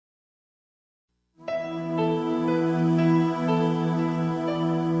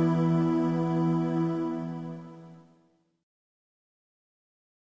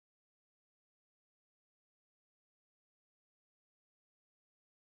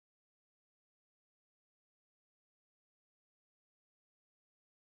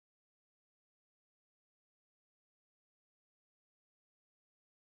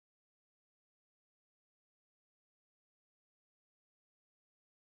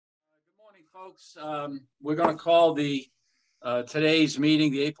Folks, we're going to call the today's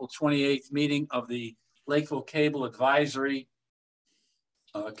meeting, the April 28th meeting of the Lakeville Cable Advisory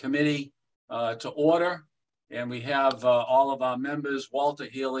Committee to order. And we have all of our members, Walter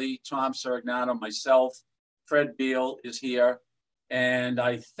Healy, Tom Sirignano, myself, Fred Beal is here. And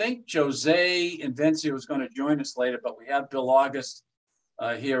I think Jose Invencio is going to join us later, but we have Bill August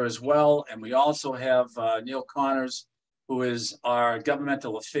here as well. And we also have Neil Connors, who is our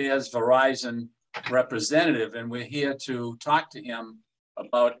governmental affairs Verizon representative. And we're here to talk to him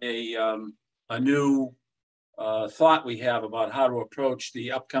about a new thought we have about how to approach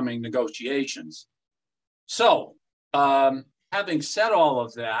the upcoming negotiations. So having said all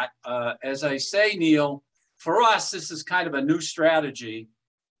of that, as I say, Neil, for us, this is kind of a new strategy.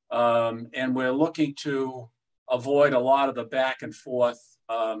 And we're looking to avoid a lot of the back and forth.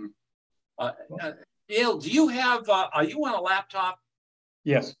 Neil, do you have, are you on a laptop?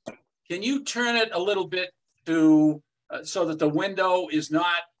 Yes. Can you turn it a little bit to, so that the window is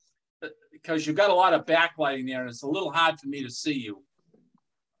not, because you've got a lot of backlighting there and it's a little hard for me to see you.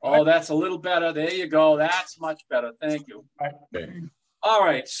 Oh, that's a little better. There you go. That's much better. Thank you. Okay. All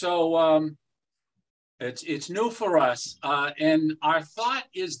right. So it's new for us. And our thought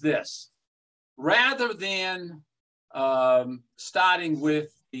is this, rather than starting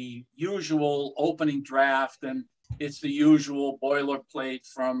with the usual opening draft, and it's the usual boilerplate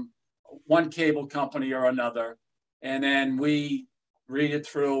from one cable company or another. And then we read it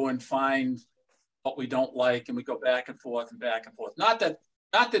through and find what we don't like, and we go back and forth and back and forth. Not that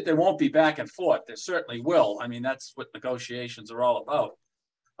there won't be back and forth, there certainly will. I mean, that's what negotiations are all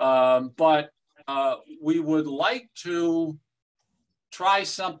about. But we would like to try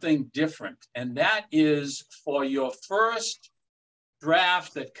something different. And that is, for your first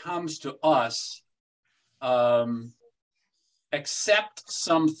draft that comes to us, accept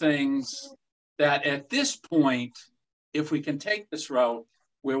some things that at this point, if we can take this route,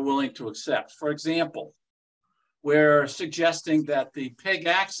 we're willing to accept. For example, we're suggesting that the PEG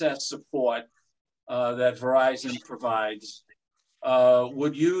access support that Verizon provides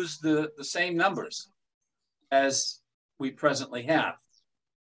would use the same numbers as we presently have.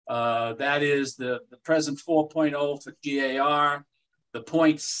 That is the present 4.0 for GAR, the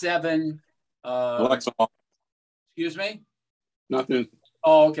 0.7. Alexa. Excuse me? Nothing.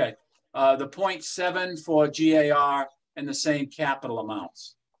 Oh, okay. The 0.7 for GAR and the same capital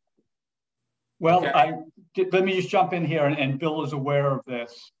amounts. Well, okay. Let me just jump in here, and Bill is aware of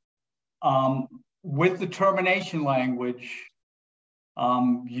this. With the termination language,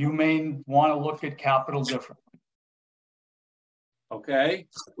 you may want to look at capital differently. Okay.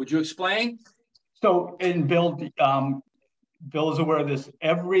 Would you explain? So, and Bill is aware of this.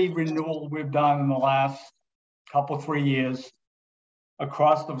 Every renewal we've done in the last couple, 3 years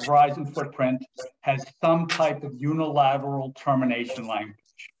across the Verizon footprint has some type of unilateral termination language.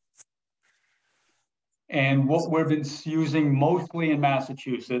 And what we've been using mostly in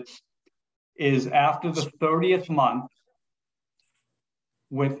Massachusetts is after the 30th month,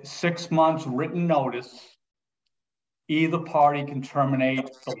 with 6 months written notice, either party can terminate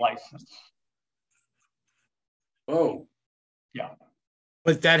the license. Oh. Yeah.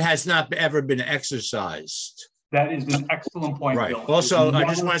 But that has not ever been exercised. That is an excellent point, right. Bill. Also, I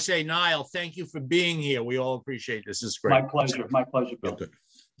just want to say, Niall, thank you for being here. We all appreciate this. This is great. My pleasure. My pleasure, Bill. Okay.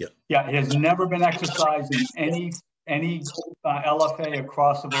 Yeah. Yeah, it has never been exercised in any LFA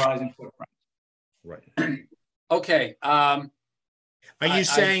across the Verizon footprint. Right. Okay. Are you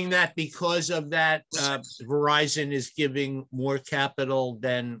saying that because of that, Verizon is giving more capital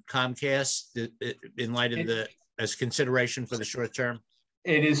than Comcast in light of as consideration for the short term?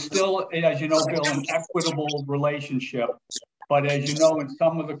 It is still, as you know, Bill, an equitable relationship. But as you know, in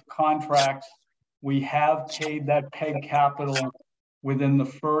some of the contracts, we have paid that PEG capital within the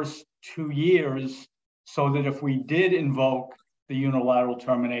first 2 years, so that if we did invoke the unilateral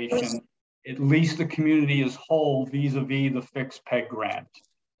termination, at least the community is whole vis-a-vis the fixed PEG grant.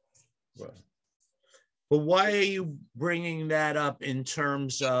 Right. But why are you bringing that up in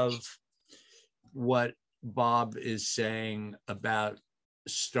terms of what Bob is saying about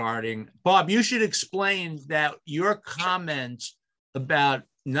starting? Bob, you should explain that your comment about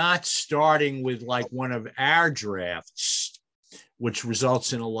not starting with like one of our drafts, which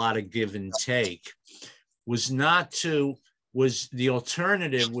results in a lot of give and take, was the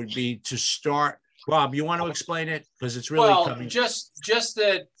alternative would be to start. Bob, you want to explain it? Because it's really coming. Just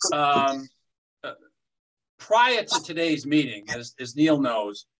that prior to today's meeting, as Neil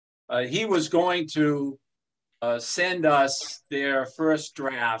knows, he was going to send us their first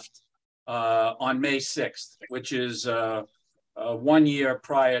draft on May 6th, which is 1 year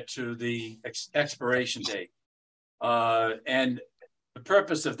prior to the expiration date. And the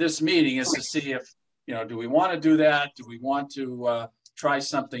purpose of this meeting is to see if, do we want to do that? Do we want to try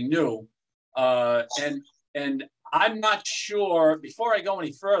something new? And I'm not sure, before I go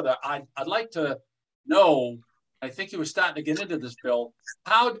any further, I'd like to know, I think you were starting to get into this, Bill,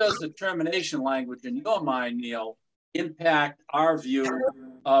 how does the termination language in your mind, Neil, impact our view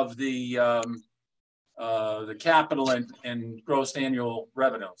of the capital and gross annual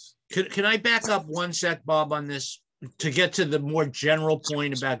revenues? Can I back up 1 sec, Bob, on this to get to the more general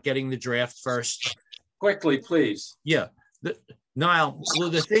point about getting the draft first? Quickly, please. Yeah. Niall, well,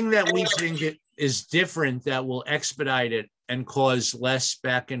 the thing that we think is different that will expedite it and cause less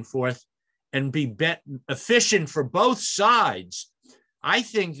back and forth and be efficient for both sides, I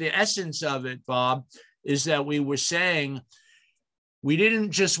think the essence of it, Bob, is that we were saying we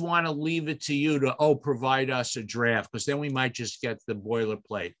didn't just want to leave it to you to, provide us a draft, because then we might just get the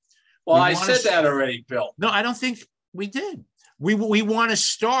boilerplate. Well, I said that already, Bill. No, I don't think we did. We want to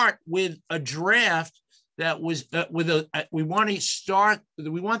start with a draft that was we want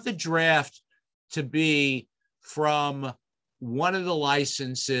the draft to be from one of the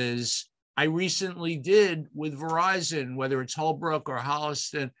licenses. I recently did with Verizon, whether it's Holbrook or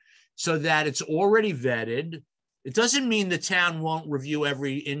Holliston, so that it's already vetted. It doesn't mean the town won't review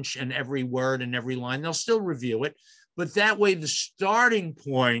every inch and every word and every line. They'll still review it. But that way, the starting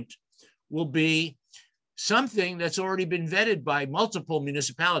point will be something that's already been vetted by multiple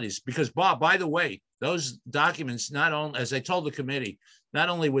municipalities. Because, Bob, by the way, those documents, not only, as I told the committee, not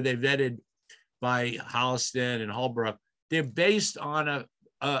only were they vetted by Holliston and Holbrook, they're based on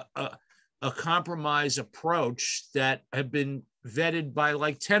a compromise approach that have been vetted by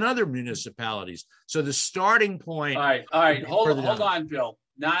like 10 other municipalities. So the starting point. All right. Hold on, Bill.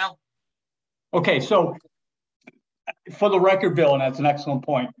 Niall? Okay, so for the record, Bill, and that's an excellent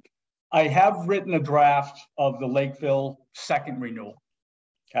point, I have written a draft of the Lakeville second renewal,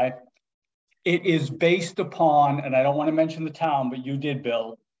 okay? It is based upon, and I don't want to mention the town, but you did,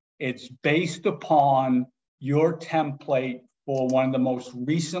 Bill, it's based upon your template for one of the most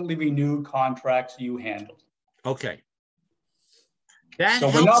recently renewed contracts you handled. Okay. So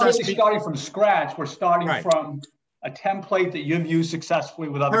we're not really starting from scratch. We're starting from a template that you've used successfully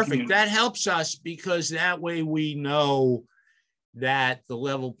with other communities. That helps us, because that way we know that the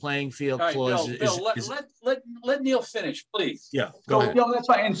level playing field clause let Neil finish, please. Yeah, go ahead. That's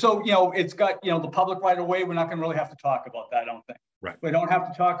fine. And so, it's got, the public right of way. We're not going to really have to talk about that, I don't think. Right. We don't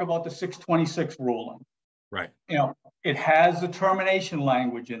have to talk about the 626 ruling. Right. It has the termination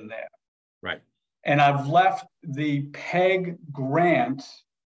language in there. Right. And I've left the PEG grant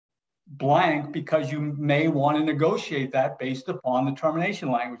blank because you may want to negotiate that based upon the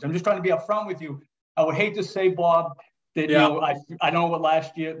termination language. I'm just trying to be upfront with you. I would hate to say, Bob, that I don't know what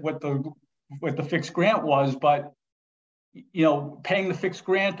last year what the fixed grant was, but paying the fixed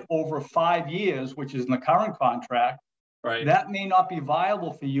grant over 5 years, which is in the current contract, right, that may not be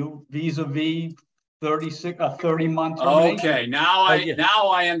viable for you vis-a-vis 30-month termination. Okay, now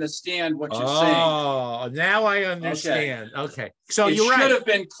I understand what you're saying. Oh, now I understand. Okay. So you're right. It should have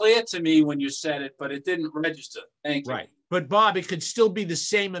been clear to me when you said it, but it didn't register. Thank you. Right. But Bob, it could still be the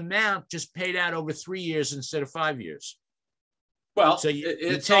same amount, just paid out over 3 years instead of 5 years. Well, so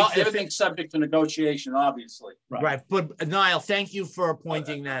everything's subject to negotiation, obviously. Right. But Niall, thank you for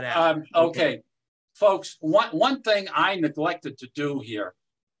pointing that out. Okay. Folks, one thing I neglected to do here,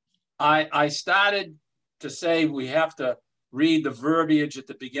 I started to say we have to read the verbiage at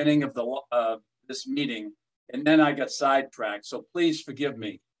the beginning of this meeting, and then I got sidetracked. So please forgive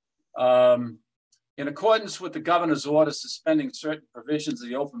me. In accordance with the governor's order suspending certain provisions of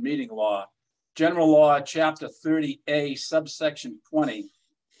the open meeting law, General Law, Chapter 30A, subsection 20,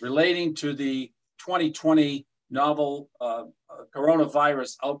 relating to the 2020 novel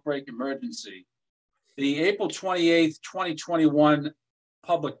coronavirus outbreak emergency, the April 28th, 2021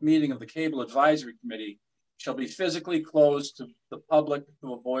 public meeting of the Cable Advisory Committee shall be physically closed to the public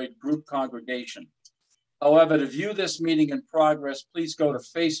to avoid group congregation. However, to view this meeting in progress, please go to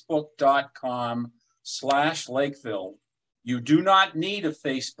facebook.com/Lakeville. You do not need a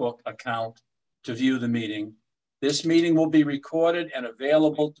Facebook account to view the meeting. This meeting will be recorded and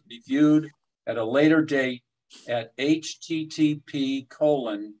available to be viewed at a later date at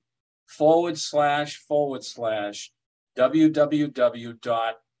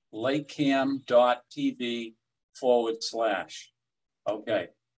http://www.lakecam.tv/. Okay,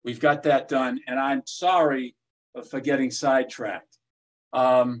 we've got that done, and I'm sorry for getting sidetracked.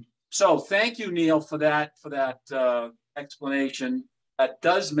 So thank you, Neil, for that explanation. That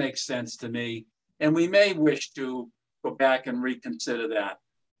does make sense to me, and we may wish to go back and reconsider that.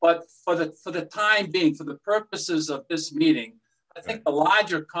 But for the time being, for the purposes of this meeting, I think the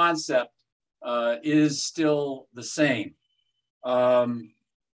larger concept is still the same. I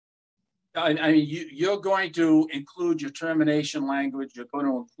mean, you're going to include your termination language. You're going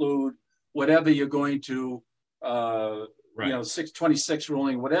to include whatever you're going to, you know, 626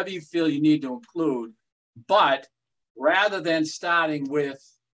 ruling, whatever you feel you need to include. But rather than starting with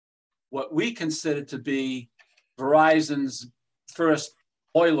what we consider to be Verizon's first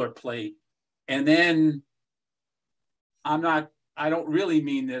boilerplate, and then I don't really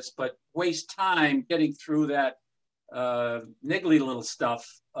mean this, but waste time getting through that niggly little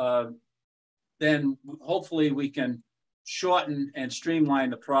stuff, then hopefully we can shorten and streamline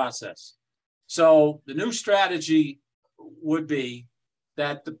the process. So the new strategy would be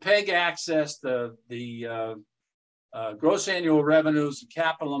that the PEG access, the gross annual revenues and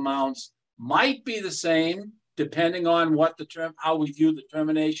capital amounts might be the same depending on what how we view the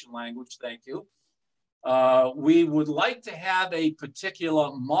termination language. Thank you. We would like to have a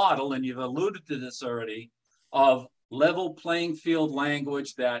particular model, and you've alluded to this already, of level playing field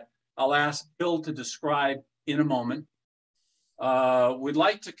language that I'll ask Bill to describe in a moment. We'd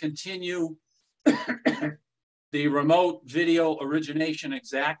like to continue the remote video origination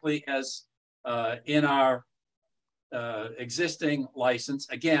exactly as in our existing license.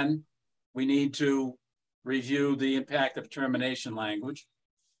 Again, we need to review the impact of termination language.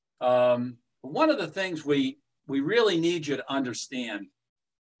 One of the things we really need you to understand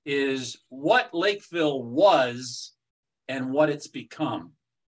is what Lakeville was and what it's become.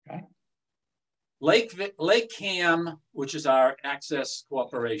 Okay. LakeCAM, which is our access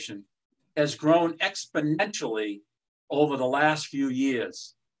corporation, has grown exponentially over the last few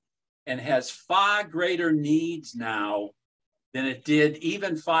years and has far greater needs now than it did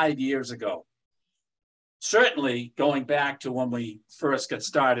even 5 years ago. Certainly going back to when we first got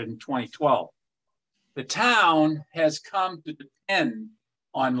started in 2012. The town has come to depend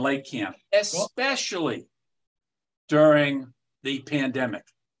on LakeCAM, especially during the pandemic.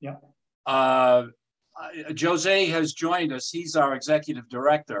 Yeah. Jose has joined us. He's our executive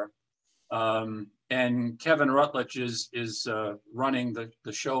director. And Kevin Rutledge is running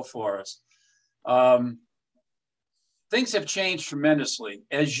the show for us. Things have changed tremendously.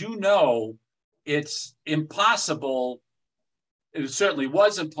 As you know, it's impossible. It certainly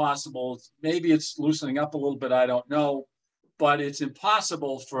was impossible. Maybe it's loosening up a little bit, I don't know, but it's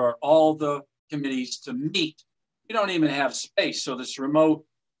impossible for all the committees to meet. You don't even have space. So this remote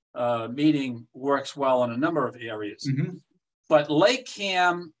meeting works well in a number of areas. Mm-hmm. But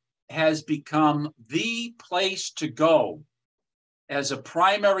LakeCAM has become the place to go as a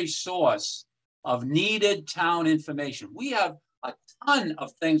primary source of needed town information. We have a ton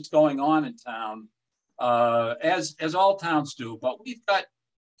of things going on in town, as all towns do, but we've got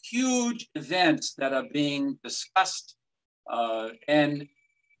huge events that are being discussed, and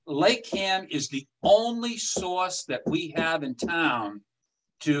LakeCAM is the only source that we have in town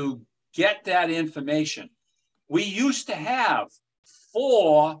to get that information. We used to have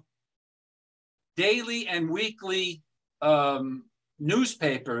 4 daily and weekly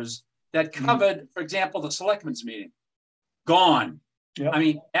newspapers that covered, for example, the selectmen's meeting. Gone. Yep. I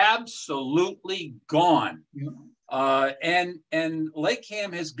mean, absolutely gone. Yep. And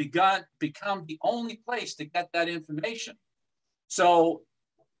LakeCAM has become the only place to get that information. So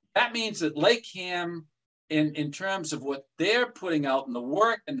that means that LakeCAM, in terms of what they're putting out in the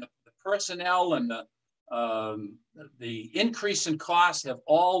work and the personnel and the increase in costs have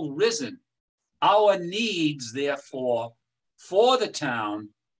all risen. Our needs, therefore, for the town,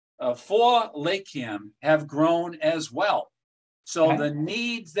 for LakeCAM, have grown as well. So the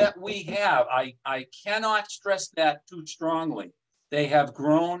needs that we have, I cannot stress that too strongly. They have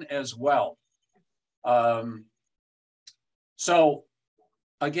grown as well. So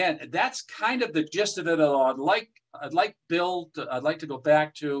again, that's kind of the gist of it. I'd like Bill I'd like to go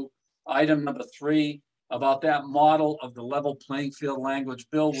back to item number 3 about that model of the level playing field language.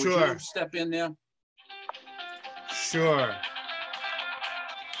 Bill, would you step in there? Sure.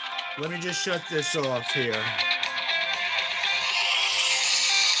 Let me just shut this off here.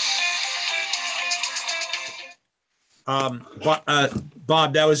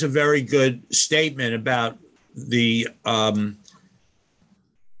 Bob, that was a very good statement about the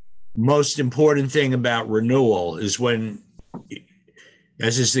most important thing about renewal is when,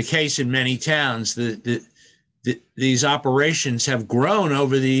 as is the case in many towns, these operations have grown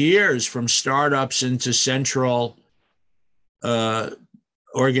over the years from startups into central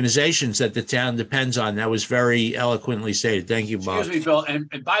organizations that the town depends on. That was very eloquently stated. Thank you, Bob. Excuse me, Bill.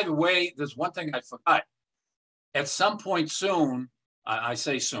 And by the way, there's one thing I forgot. at some point soon, I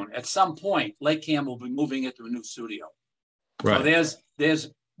say soon, at some point, LakeCAM will be moving into a new studio. Right. So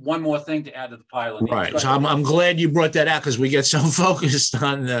there's one more thing to add to the pile. Right. So I'm glad you brought that out, because we get so focused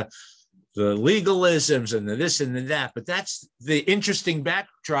on the legalisms and the this and the that. But that's the interesting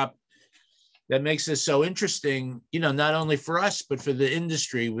backdrop that makes this so interesting, not only for us, but for the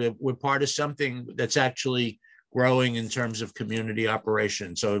industry. We're part of something that's actually growing in terms of community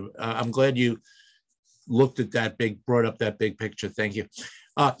operations. So I'm glad you brought up that big picture. Thank you.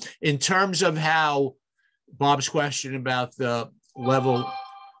 In terms of how Bob's question about the level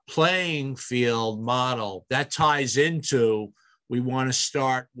playing field model, that ties into, we want to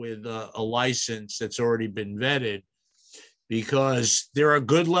start with a license that's already been vetted, because there are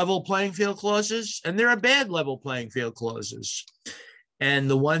good level playing field clauses and there are bad level playing field clauses. And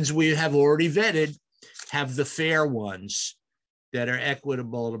the ones we have already vetted have the fair ones that are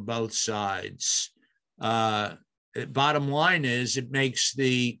equitable to both sides. Bottom line is, it makes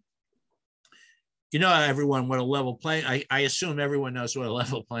everyone what a level playing, I assume everyone knows what a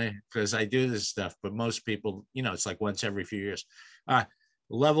level playing, because I do this stuff, but most people, it's like once every few years.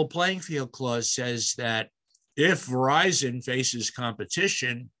 Level playing field clause says that if Verizon faces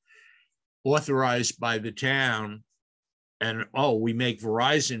competition authorized by the town, and we make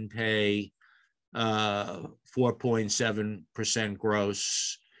Verizon pay 4.7%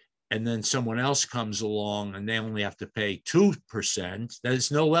 gross, and then someone else comes along and they only have to pay 2%,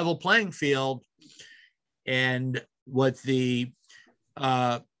 there's no level playing field. And what the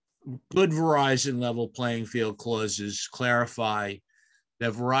good Verizon level playing field clauses clarify,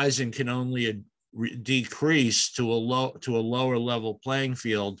 that Verizon can only decrease to a lower level playing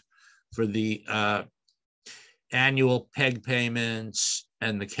field for the annual PEG payments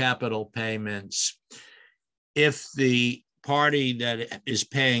and the capital payments if the party that is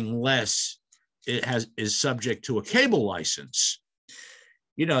paying less is subject to a cable license.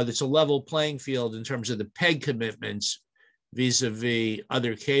 That's a level playing field in terms of the PEG commitments vis-a-vis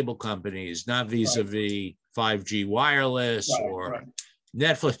other cable companies, not vis-a-vis 5G wireless or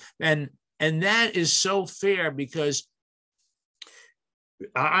Netflix. And that is so fair, because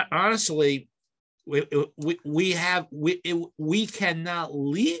honestly, we cannot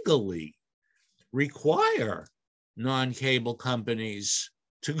legally require non-cable companies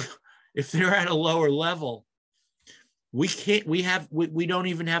to, if they're at a lower level, we don't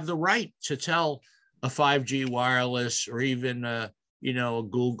even have the right to tell a 5G wireless or even a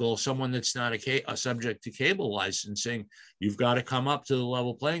Google, someone that's not a subject to cable licensing, you've got to come up to the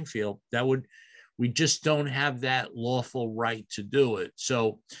level playing field. We just don't have that lawful right to do it.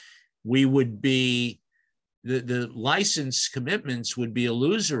 So we would be, the license commitments would be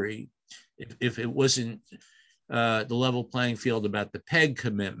illusory if it wasn't the level playing field about the PEG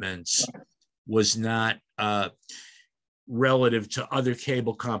commitments was not relative to other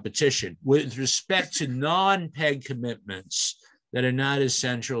cable competition. With respect to non-PEG commitments that are not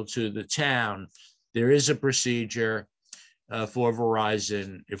essential to the town, there is a procedure for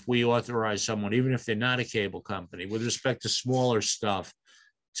Verizon, if we authorize someone, even if they're not a cable company, with respect to smaller stuff,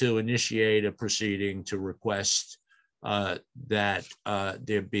 to initiate a proceeding to request that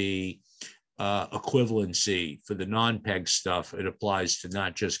there be equivalency for the non-PEG stuff. It applies to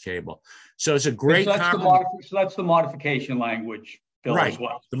not just cable. So it's a great so that's the modification language, Bill, right, as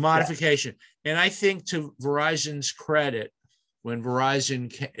well. the modification. Yeah. And I think, to Verizon's credit, when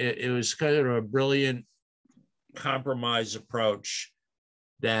Verizon, it was kind of a brilliant compromise approach,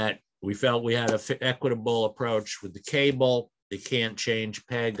 that we felt we had an equitable approach with the cable. They can't change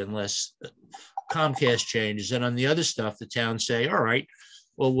PEG unless Comcast changes. And on the other stuff, the towns say, all right,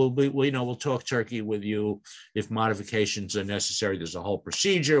 well, we'll talk turkey with you if modifications are necessary. There's a whole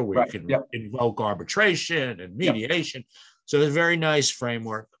procedure where you can invoke arbitration and mediation. So it's a very nice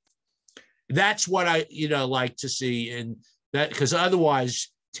framework. That's what I, like to see in that, because otherwise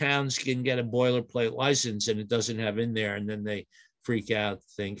towns can get a boilerplate license and it doesn't have in there, and then they freak out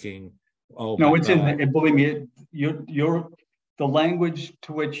thinking, oh, no, it's in there. Believe me, you're the language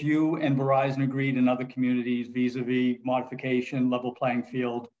to which you and Verizon agreed in other communities vis-a-vis modification, level playing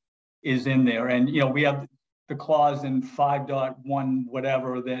field, is in there. And we have the clause in 5.1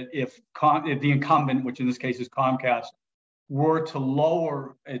 whatever, that if the incumbent, which in this case is Comcast, were to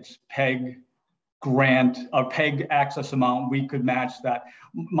lower its PEG grant or PEG access amount, we could match that.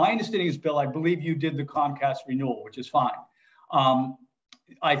 My understanding is, Bill, I believe you did the Comcast renewal, which is fine.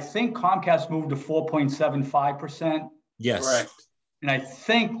 I think Comcast moved to 4.75%. Yes. Correct. And I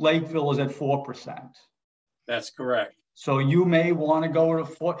think Lakeville is at 4%. That's correct. So you may want to go to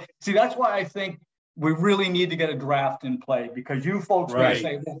 4. See, that's why I think we really need to get a draft in play, because you folks may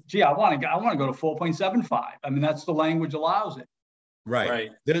say, well, gee, I want to go to 4.75. I mean, that's the language allows it. Right.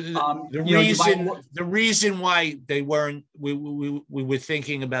 The reason why they weren't, we were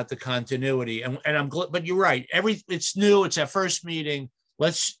thinking about the continuity, and I'm glad, but you're right. It's new. It's our first meeting.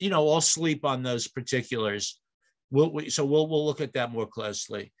 Let's, all sleep on those particulars. We'll look at that more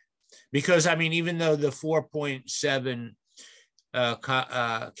closely, because I mean, even though the 4.7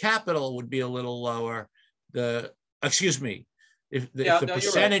 capital would be a little lower, if the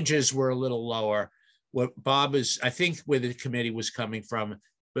percentages were a little lower, what Bob is, I think where the committee was coming from,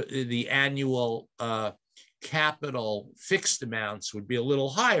 but the annual capital fixed amounts would be a little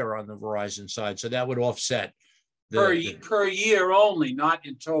higher on the Verizon side. So that would offset per year only, not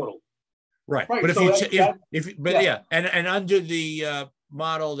in total. Right. But and under the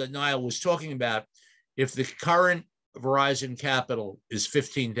model that Niall was talking about, if the current Verizon capital is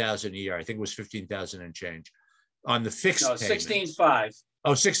 15,000 a year, I think it was 15,000 and change on the fixed payment. 16.5.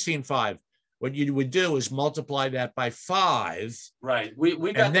 Oh, 16.5. What you would do is multiply that by 5. Right. We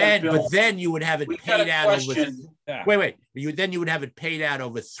got that bill. But then you would have it paid out over. Wait. Then you would have it paid out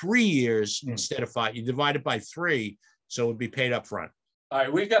over 3 years instead of 5. You divide it by 3, so it would be paid up front. All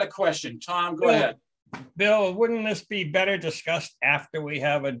right, we've got a question. Tom, go ahead. Bill, wouldn't this be better discussed after we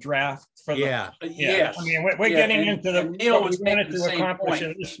have a draft for the? Yes. I mean, we're getting into the. Neil what was we wanted making to the same accomplish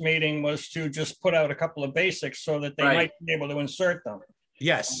point. in this meeting was to just put out a couple of basics so that they might be able to insert them.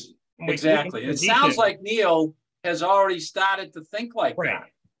 Yes. Exactly. It sounds like Neil has already started to think like that.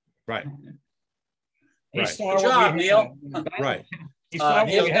 Right. Good job, Neil. Right. He saw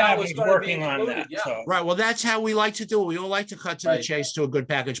Neil, what we that have, was he's gonna be working on included, that. yeah. So. Right. Well, that's how we like to do it. We all like to cut to the chase to a good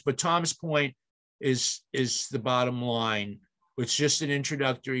package. But Tom's point is the bottom line. It's just an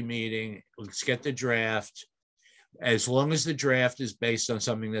introductory meeting. Let's get the draft. As long as the draft is based on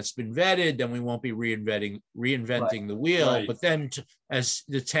something that's been vetted, then we won't be reinventing the wheel. Right. But then, as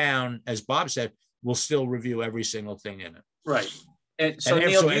the town, as Bob said, we'll still review every single thing in it. Right. And so,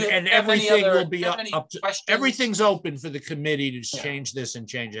 Neil, and everything will be up to questions? everything's open for the committee to change this and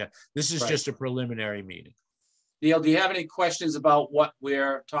change that. This is just a preliminary meeting. Neil, do you have any questions about what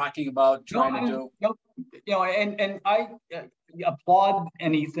we're talking about, trying to do? No, and I applaud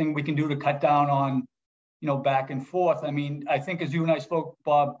anything we can do to cut down on, back and forth. I mean, I think as you and I spoke,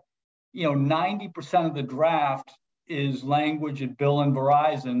 Bob, 90% of the draft is language that Bill and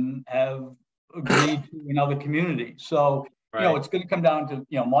Verizon have agreed to in other communities. So, it's going to come down to,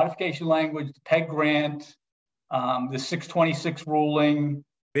 modification language, the PEG grant, the 626 ruling.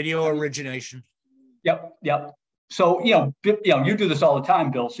 Video origination. Yep. So, you do this all the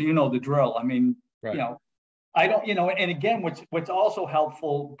time, Bill, so you know the drill. I mean, I don't, and again, what's also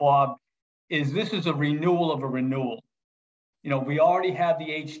helpful, Bob, is this is a renewal of a renewal. We already have the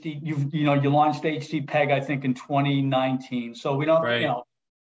HD, you launched HD PEG, I think, in 2019. So we don't,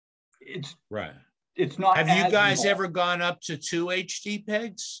 it's right. It's not. Have you guys ever gone up to 2 HD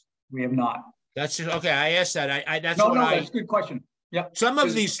PEGs? We have not. That's okay. I asked that. That's that's a good question. Yep. Some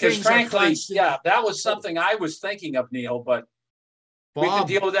of these things, frankly, that was something I was thinking of, Neil, but we can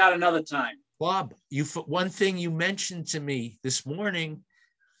deal with that another time. Bob, one thing you mentioned to me this morning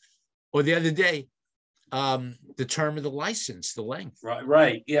or the other day, the term of the license, the length.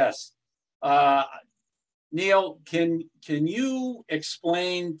 Right. Yes. Neil, can you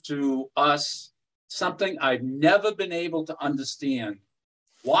explain to us something I've never been able to understand?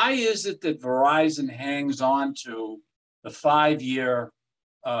 Why is it that Verizon hangs on to the 5-year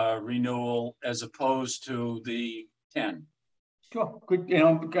renewal as opposed to the 10? Sure.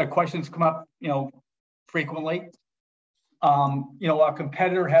 Good. Questions come up, frequently. Our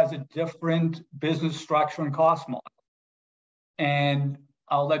competitor has a different business structure and cost model. And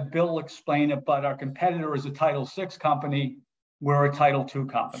I'll let Bill explain it, but our competitor is a Title VI company. We're a Title II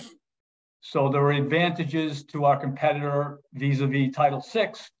company. So there are advantages to our competitor vis-a-vis Title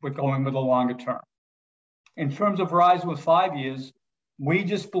VI with going with a longer term. In terms of Verizon with 5 years, we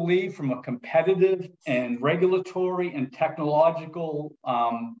just believe from a competitive and regulatory and technological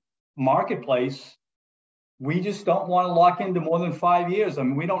marketplace, we just don't want to lock into more than 5 years. I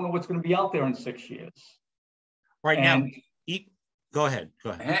mean, we don't know what's going to be out there in 6 years. Now, go ahead.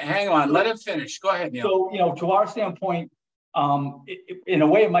 Hang on, let him finish. Go ahead, Neil. So, to our standpoint, in a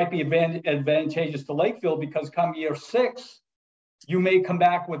way, it might be advantageous to Lakeville because come year 6, you may come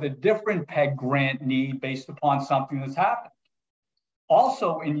back with a different PEG grant need based upon something that's happened.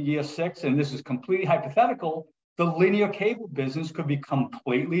 Also in year 6, and this is completely hypothetical, the linear cable business could be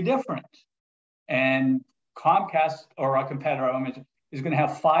completely different. And Comcast, or our competitor, is going to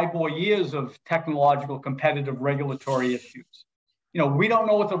have 5 more years of technological, competitive, regulatory issues. we don't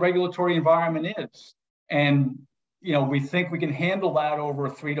know what the regulatory environment is. And, we think we can handle that over a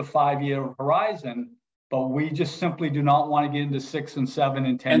 3 to 5 year horizon, but we just simply do not want to get into 6 and 7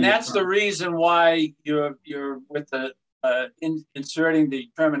 and 10. And that's the reason why you're with the inserting the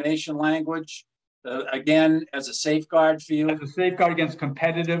termination language, again, as a safeguard for you. As a safeguard against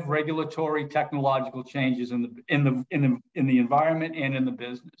competitive, regulatory, technological changes in the environment and in the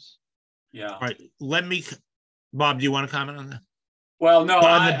business. Yeah. All right. Bob, do you want to comment on that? Well, no,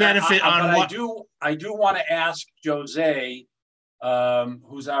 on the benefit on what I do want to ask Jose,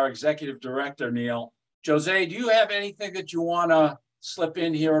 who's our executive director, Neil. Jose, do you have anything that you want to slip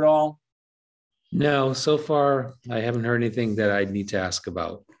in here at all? No, so far I haven't heard anything that I need to ask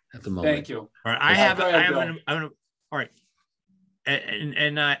about at the moment. Thank you. All right, all right.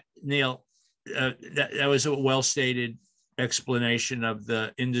 And Neil, that was a well-stated explanation of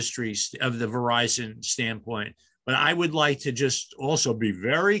the industry, of the Verizon standpoint. But I would like to just also be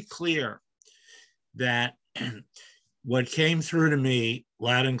very clear that what came through to me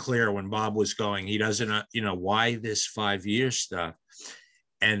loud and clear when Bob was going, he doesn't, why this 5 year stuff.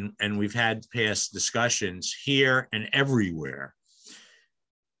 And we've had past discussions here and everywhere.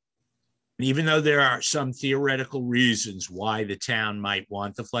 And even though there are some theoretical reasons why the town might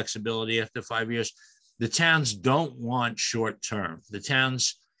want the flexibility after 5 years, the towns don't want short term.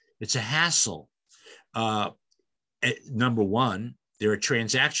 It's a hassle. Number one, there are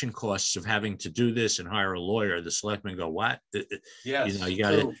transaction costs of having to do this and hire a lawyer. The selectmen go, what? Yes, you got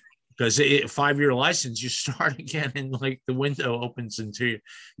to, because a 5 year license, you start again and like the window opens in 2 years.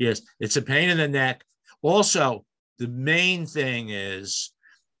 Yes, it's a pain in the neck. Also, the main thing is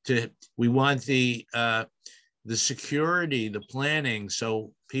we want the security, the planning,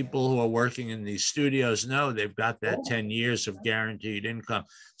 so people who are working in these studios know they've got that 10 years of guaranteed income.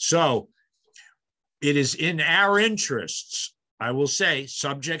 So it is in our interests, I will say,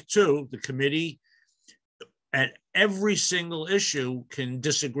 subject to the committee at every single issue can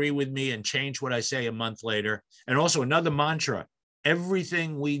disagree with me and change what I say a month later. And also another mantra,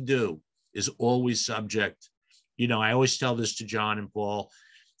 everything we do is always subject. I always tell this to John and Paul,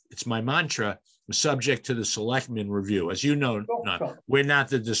 it's my mantra, subject to the selectmen review. As you know, we're not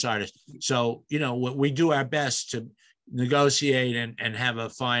the deciders. So, we do our best to negotiate and have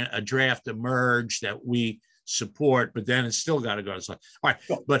a draft emerge that we support, but then it's still got to go to select. All right,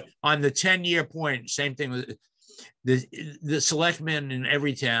 but on the 10-year point, same thing with the selectmen in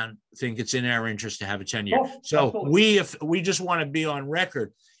every town think it's in our interest to have a 10-year. So if we just want to be on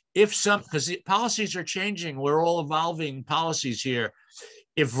record, because the policies are changing, we're all evolving policies here.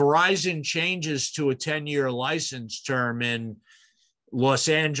 If Verizon changes to a 10-year license term in Los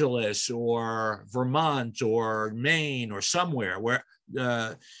Angeles or Vermont or Maine or somewhere where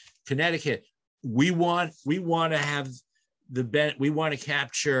Connecticut, we want to have we want to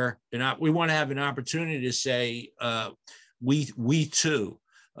capture and we want to have an opportunity to say we too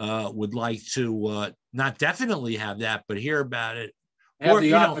would like to not definitely have that, but hear about it. Have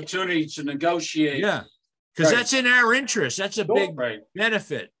the opportunity to negotiate. Yeah, because that's in our interest. That's a big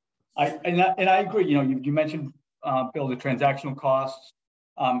benefit. I agree. You mentioned, Bill, the transactional costs.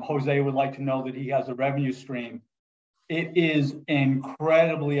 Jose would like to know that he has a revenue stream. It is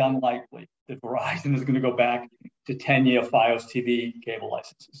incredibly unlikely that Verizon is going to go back to 10-year Fios TV cable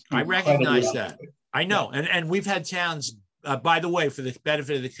licenses. I recognize that. I know. And we've had towns, by the way, for the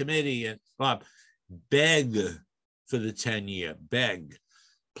benefit of the committee, and Bob, beg for the 10-year, beg,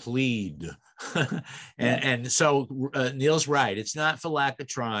 plead. and so Neil's right. It's not for lack of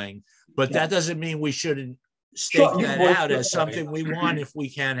trying, but that doesn't mean we shouldn't stake that out as something we want if we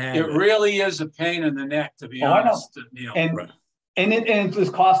can have it. It really is a pain in the neck, to be honest. Neil. And it's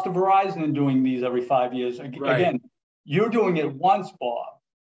the cost of Verizon in doing these every 5 years. Again, you're doing it once, Bob.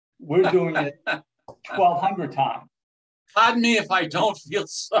 We're doing it 1,200 times. Pardon me if I don't feel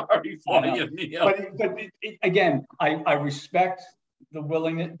sorry for you, Neil. But again, I respect the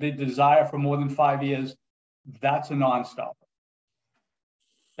willingness, the desire for more than 5 years. That's a non-stopper.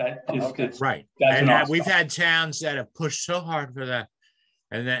 That is right. We've had towns that have pushed so hard for that,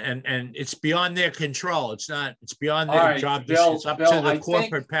 and it's beyond their control. It's beyond their job. It's up to the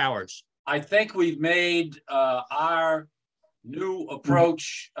corporate powers. I think we've made our new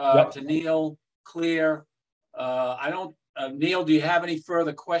approach to Neil clear. Neil, do you have any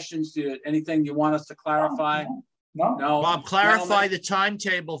further questions? Anything you want us to clarify? No. Bob, clarify the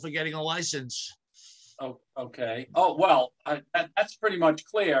timetable for getting a license. Oh, okay. Oh, well, that's pretty much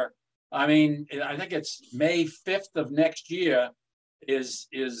clear. I mean, I think it's May 5th of next year is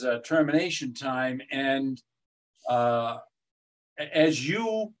termination time. And as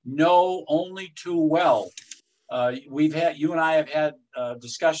you know only too well, you and I have had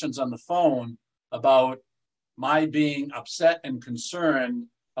discussions on the phone about my being upset and concerned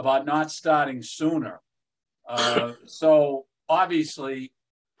about not starting sooner. So obviously,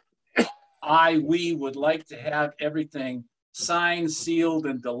 we would like to have everything signed, sealed,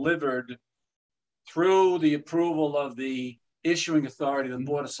 and delivered through the approval of the issuing authority, the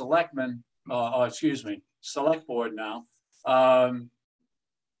Board of Selectmen, Select Board now,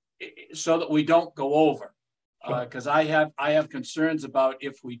 so that we don't go over. Because I have concerns about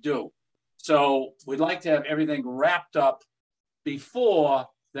if we do. So we'd like to have everything wrapped up before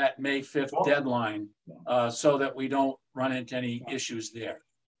that May 5th deadline, so that we don't run into any issues there.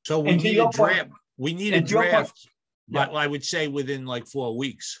 So we need a draft. We need a draft, but I would say within like 4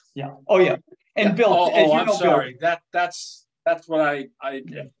 weeks. Yeah. Oh, yeah. And Bill, I'm sorry. Bill, that's what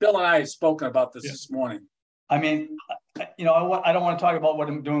Bill and I have spoken about this morning. I mean, I don't want to talk about what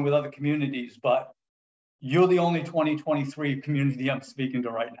I'm doing with other communities, but you're the only 2023 community I'm speaking to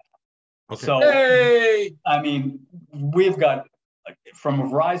right now. Okay. So, hey! I mean, we've got, from a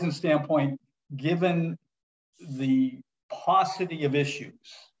Verizon standpoint, given the paucity of issues,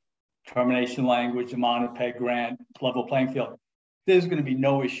 termination language, amount of pay grant, level playing field, there's going to be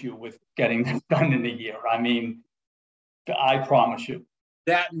no issue with getting this done in a year. I mean, I promise you.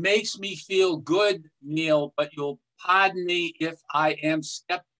 That makes me feel good, Neil, but you'll pardon me if I am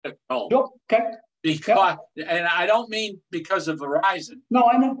skeptical. Sure. Okay. Because, and I don't mean because of Verizon. No,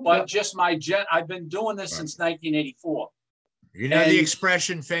 I know. But just I've been doing this since 1984. You know the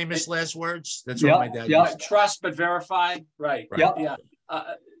expression, famous last words? That's what my dad used to. Trust but verify. Right. Yeah.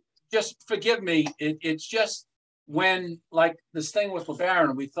 Just forgive me. It's just when, like this thing with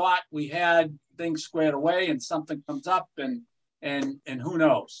LeBaron, we thought we had things squared away and something comes up and who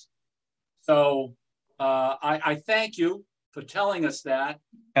knows. So I thank you for telling us that.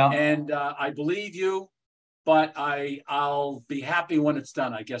 And I believe you, but I'll be happy when it's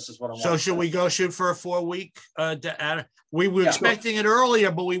done, I guess is what I want. So should we go shoot for a 4-week? We were expecting it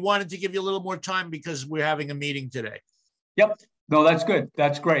earlier, but we wanted to give you a little more time because we're having a meeting today. Yep. No, that's good.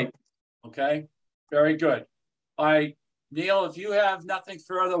 That's great. Okay. Very good. All right, Neil, if you have nothing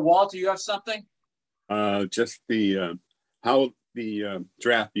further, Walter, you have something? Just the how the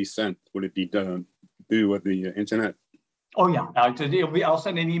draft be sent. Would it be done through with the internet? Oh yeah, I'll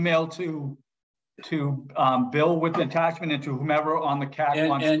send an email to Bill with the attachment and to whomever on the CAC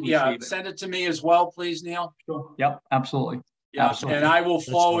wants to receive it. Send it to me as well, please, Neil. Sure. Yep, absolutely. Yeah, absolutely. And I will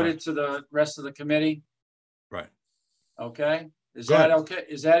forward it to the rest of the committee. Right. Okay. Is that okay?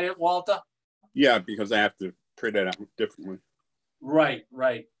 Is that it, Walter? Yeah, because I have to print it out differently. Right.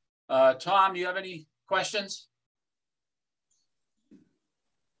 Tom, you have any questions?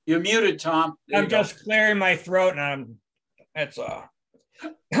 You're muted, Tom. I'm just clearing my throat, and that's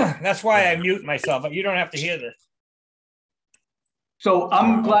that's why I mute myself. You don't have to hear this. So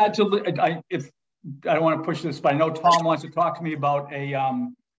I'm glad to. I don't want to push this, but I know Tom wants to talk to me about a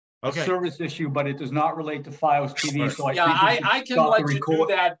service issue, but it does not relate to FiOS TV. So I can let you do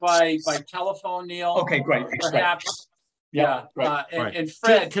that by telephone, Neil. Okay, great. Perhaps. Great. And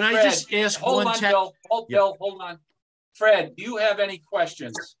Fred, can I just ask hold on, Bill, hold on. Fred, do you have any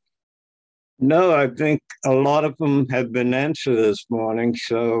questions? No, I think a lot of them have been answered this morning,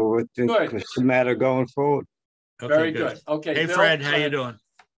 so I think it's a matter going forward. Okay, very good. Okay. Hey, Bill, Fred, how you doing?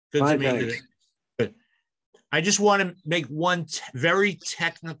 Good to meet you. Good. I just want to make one very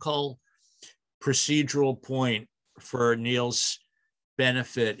technical procedural point for Neil's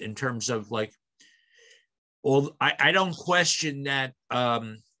benefit in terms of like, I don't question that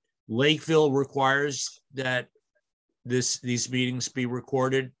Lakeville requires that these meetings be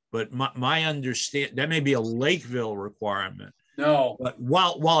recorded, but my understand that may be a Lakeville requirement. No, but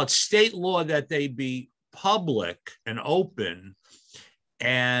while it's state law that they be public and open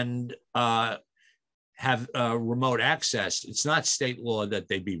and have remote access, it's not state law that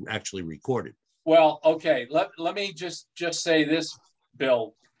they be actually recorded. Well, okay, let me just say this,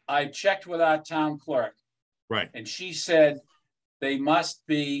 Bill. I checked with our town clerk. Right. And she said they must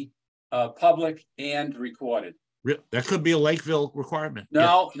be public and recorded. That could be a Lakeville requirement.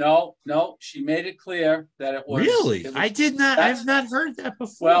 No. She made it clear that it was. Really? I did not. I've not heard that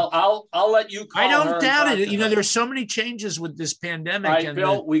before. Well, I'll let you call I don't her doubt it. You know, there's so many changes with this pandemic. All right, and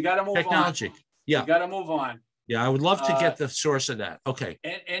Bill, we got to move technology. on. Yeah. We got to move on. Yeah, I would love to get the source of that. Okay.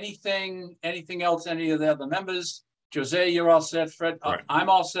 Anything else? Any of the other members? Jose, you're all set. Fred, right. I'm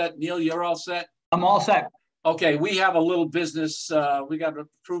all set. Neil, you're all set. I'm all set. Okay, we have a little business. We got to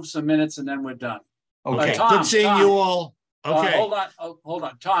approve some minutes and then we're done. Okay, good seeing you all. Okay. Hold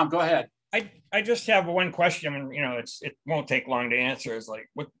on. Tom, go ahead. I just have one question. You know, it won't take long to answer. Is like,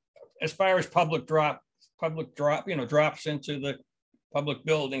 as far as public public drops into the public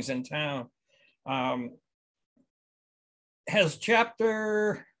buildings in town. Has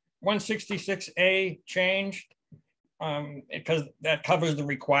chapter 166A changed? Because that covers the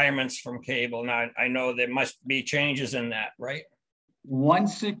requirements from cable. Now, I know there must be changes in that, right?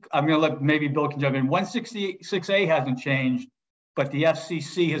 I'm gonna let maybe Bill can jump in. 166A hasn't changed, but the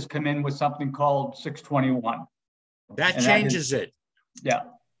FCC has come in with something called 621. That changes it. Yeah.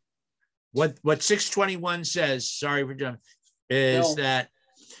 What 621 says, sorry for jumping, is Bill. that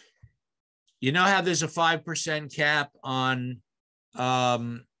you know how there's a 5% cap on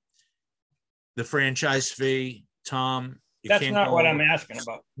the franchise fee, Tom? That's not what I'm asking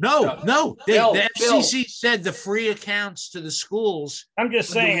about. No. Bill, The FCC said the free accounts to the schools. I'm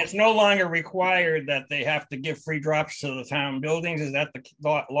just saying it's no longer required that they have to give free drops to the town buildings. Is that the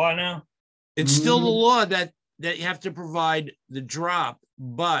law now? It's still the law that you have to provide the drop,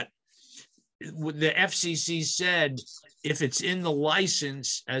 but the FCC said if it's in the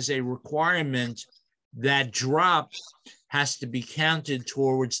license as a requirement, that drop has to be counted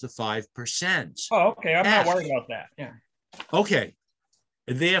towards the 5%. Oh, okay. I'm not worried about that. Yeah. Okay.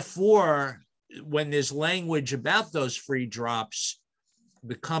 Therefore, when there's language about those free drops,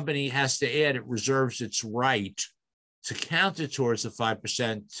 the company has to add it reserves its right to count it towards the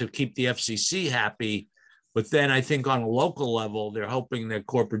 5% to keep the FCC happy. But then I think on a local level, they're hoping that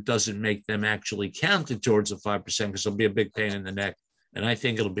corporate doesn't make them actually count it towards the 5% because it'll be a big pain in the neck. And I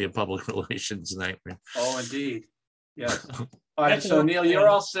think it'll be a public relations nightmare. Oh, indeed. Yeah. All right. So Neil, you're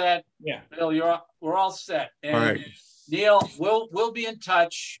all set. Yeah. Bill, we're all set. And All right. Neil, we'll be in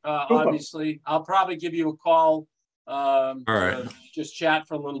touch. Obviously, I'll probably give you a call. All right. Just chat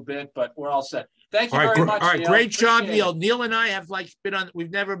for a little bit, but we're all set. Thank you All right, very much. all right, Neil. great job, Appreciate Neil. it. Neil and I have been on. We've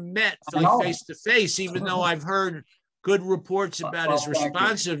never met know. face to face, even though I've heard good reports about his Well, thank you.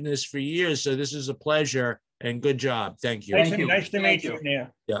 responsiveness for years. So this is a pleasure and good job. Thank you. Thank you. Nice to meet Thank you. you. Yeah.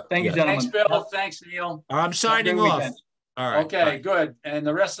 Yeah, Thank you, yeah. gentlemen. Thanks, Bill. Thanks, Neil. I'm signing Have a good off. weekend. All right. Okay, bye. good. And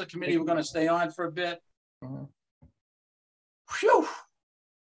the rest of the committee, we're going to stay on for a bit. Phew.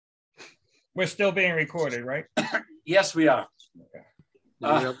 We're still being recorded, right? Yes, we are.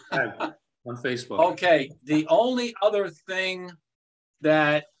 On Facebook. Okay, the only other thing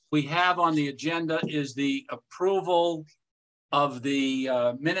that we have on the agenda is the approval of the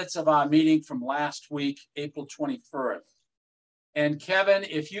minutes of our meeting from last week, April 21st. And Kevin,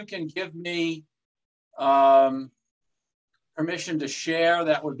 if you can give me permission to share,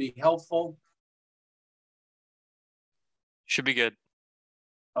 that would be helpful. Should be good.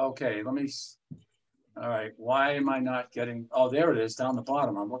 Okay, let me, all right, why am I not getting, oh, there it is down the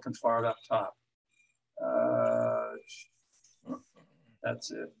bottom. I'm looking for it up top.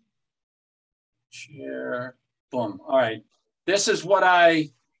 That's it. Share, boom. All right, this is what I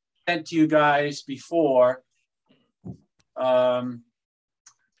sent to you guys before. Does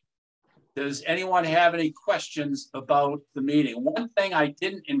anyone have any questions about the meeting? One thing I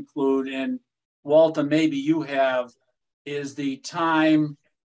didn't include, and Walter, maybe you have, is the time.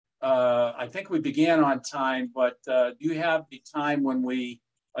 I think we began on time, but do you have the time when we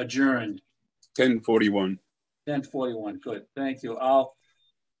adjourned? 10:41. 10:41. Good. Thank you.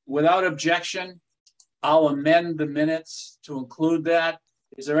 Without objection, I'll amend the minutes to include that.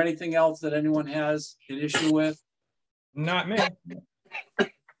 Is there anything else that anyone has an issue with? Not me.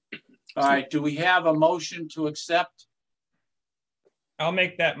 All right. Do we have a motion to accept? I'll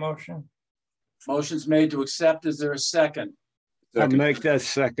make that motion. Motion's made to accept. Is there a second? I'll make that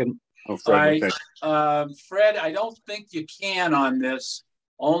second. Oh, All Fred, right. okay. Fred, I don't think you can on this,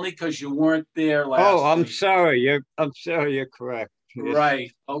 only because you weren't there last Oh, I'm week. sorry. I'm sorry. You're correct. Yes.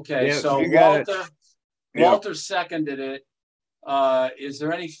 Right. Okay. Yeah, So you got it. Walter seconded it. Is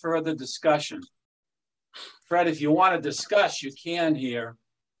there any further discussion? Fred, if you want to discuss, you can here,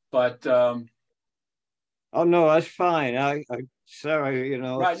 but Oh no, that's fine. I sorry. You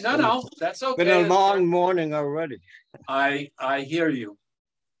know. right. No, that's okay. Been a long morning already. I hear you.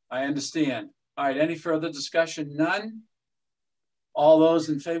 I understand. All right. Any further discussion? None. All those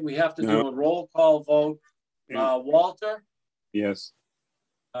in favor, we have to do a roll call vote. Yeah. Walter, Yes.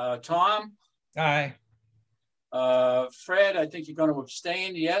 Tom, Aye. Fred, I think you're going to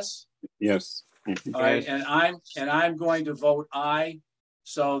abstain. Yes. Yes. All right. And I'm going to vote aye.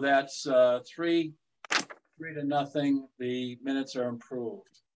 So that's 3-0. The minutes are improved.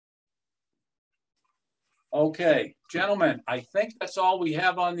 Okay, gentlemen, I think that's all we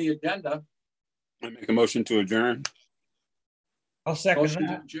have on the agenda. I make a motion to adjourn. I'll second Motion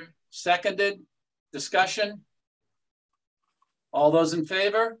that. to adjourn. Seconded. Discussion. All those in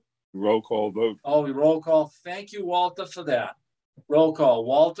favor? Roll call vote. Oh, we roll call. Thank you, Walter, for that. Roll call.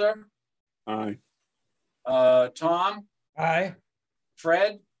 Walter, Aye. Tom, Aye.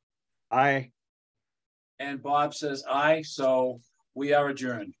 Fred, Aye. and Bob says aye, so we are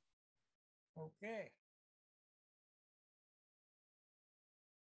adjourned. Okay.